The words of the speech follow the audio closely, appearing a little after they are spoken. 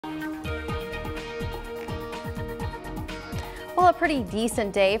Well, a pretty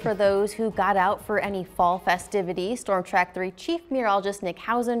decent day for those who got out for any fall festivities. Storm Track 3 Chief Meteorologist Nick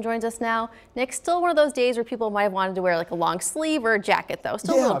Hausen joins us now. Nick, still one of those days where people might have wanted to wear like a long sleeve or a jacket though.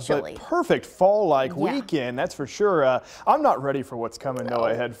 Still a little chilly. But perfect fall-like weekend, that's for sure. I'm not ready for what's coming though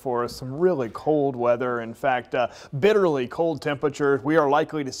ahead for us. Some really cold weather. In fact, bitterly cold temperatures. We are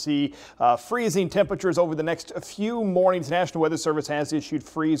likely to see freezing temperatures over the next few mornings. National Weather Service has issued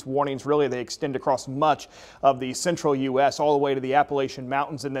freeze warnings. Really, they extend across much of the central U.S. all the way to the Appalachian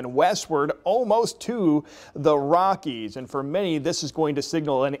Mountains and then westward almost to the Rockies. And for many, this is going to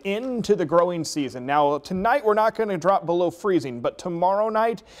signal an end to the growing season. Now, tonight we're not going to drop below freezing, but tomorrow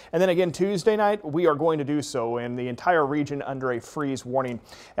night and then again Tuesday night, we are going to do so in the entire region under a freeze warning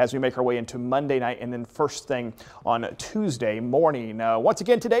as we make our way into Monday night and then first thing on Tuesday morning. Once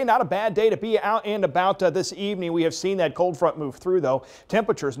again today, not a bad day to be out and about this evening. We have seen that cold front move through though.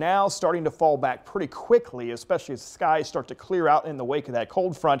 Temperatures now starting to fall back pretty quickly, especially as skies start to clear out in the wake of that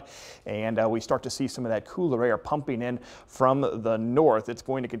cold front and we start to see some of that cooler air pumping in from the north. It's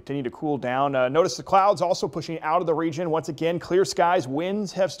going to continue to cool down. Notice the clouds also pushing out of the region. Once again, clear skies.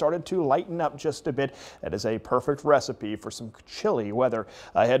 Winds have started to lighten up just a bit. That is a perfect recipe for some chilly weather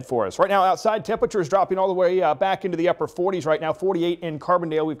ahead for us. Right now outside, temperatures dropping all the way back into the upper 40s right now. 48 in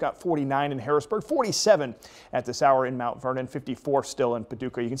Carbondale. We've got 49 in Harrisburg, 47 at this hour in Mount Vernon, 54 still in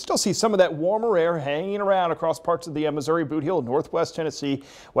Paducah. You can still see some of that warmer air hanging around across parts of the Missouri Boot Hill, northwest Tennessee,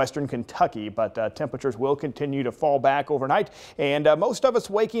 western Kentucky, but temperatures will continue to fall back overnight. And most of us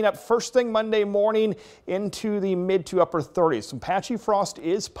waking up first thing Monday morning into the mid to upper 30s. Some patchy frost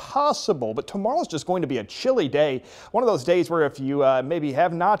is possible, but tomorrow's just going to be a chilly day. One of those days where if you maybe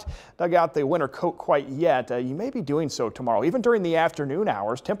have not dug out the winter coat quite yet, you may be doing so tomorrow. Even during the afternoon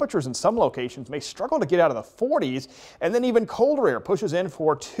hours, temperatures in some locations may struggle to get out of the 40s, and then even colder air pushes in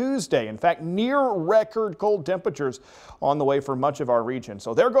for Tuesday. In fact, near record cold temperatures on the way for much of our region.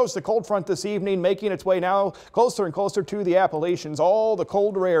 So there goes the cold front this evening, making its way now closer and closer to the Appalachians. All the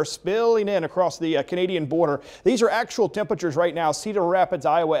colder air spilling in across the Canadian border. These are actual temperatures right now. Cedar Rapids,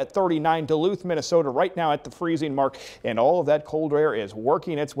 Iowa at 39, Duluth, Minnesota right now at the freezing mark, and all of that cold air is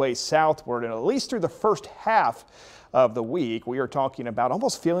working its way southward, and at least through the first half of the week, we are talking about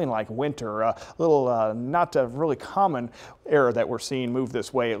almost feeling like winter. A little not really common air that we're seeing move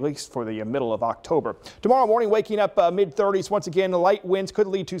this way, at least for the middle of October. Tomorrow morning, waking up mid-30s. Once again, the light winds could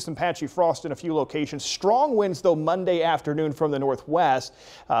lead to some patchy frost in a few locations. Strong winds, though, Monday afternoon from the northwest,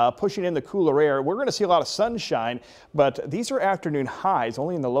 pushing in the cooler air. We're going to see a lot of sunshine, but these are afternoon highs,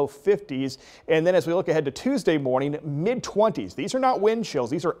 only in the low 50s. And then as we look ahead to Tuesday morning, mid-20s. These are not wind chills.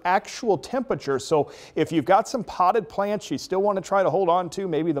 These are actual temperatures. So if you've got some potted plants you still want to try to hold on to,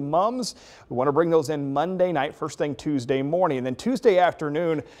 maybe the mums, we want to bring those in Monday night, first thing Tuesday morning. And then Tuesday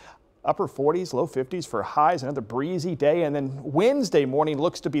afternoon, upper 40s, low 50s for highs, another breezy day. And then Wednesday morning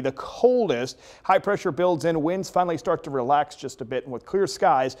looks to be the coldest. High pressure builds in, winds finally start to relax just a bit. And with clear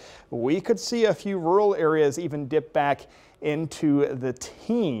skies, we could see a few rural areas even dip back into the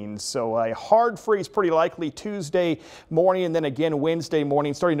teens. So a hard freeze pretty likely Tuesday morning, and then again Wednesday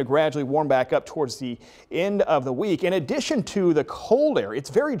morning, starting to gradually warm back up towards the end of the week. In addition to the cold air, it's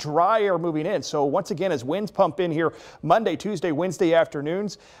very dry air moving in. So once again, as winds pump in here Monday, Tuesday, Wednesday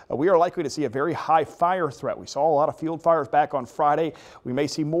afternoons, we are likely to see a very high fire threat. We saw a lot of field fires back on Friday. We may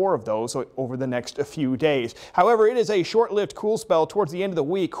see more of those over the next few days. However, it is a short-lived cool spell towards the end of the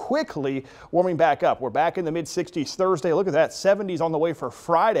week, quickly warming back up. We're back in the mid-60s Thursday. Look at that, 70s on the way for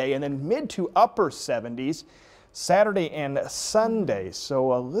Friday, and then mid to upper 70s Saturday and Sunday.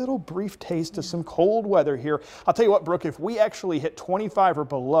 So a little brief taste of some cold weather here. I'll tell you what, Brooke, if we actually hit 25 or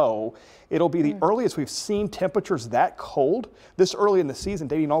below, it'll be the earliest we've seen temperatures that cold this early in the season,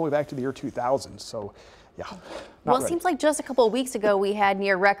 dating all the way back to the year 2000. So yeah. Well, it seems like just a couple of weeks ago we had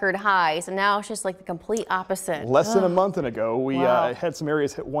near record highs, and now it's just like the complete opposite. Less than a month ago, we had some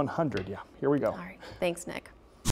areas hit 100. Yeah, here we go. All right. Thanks, Nick.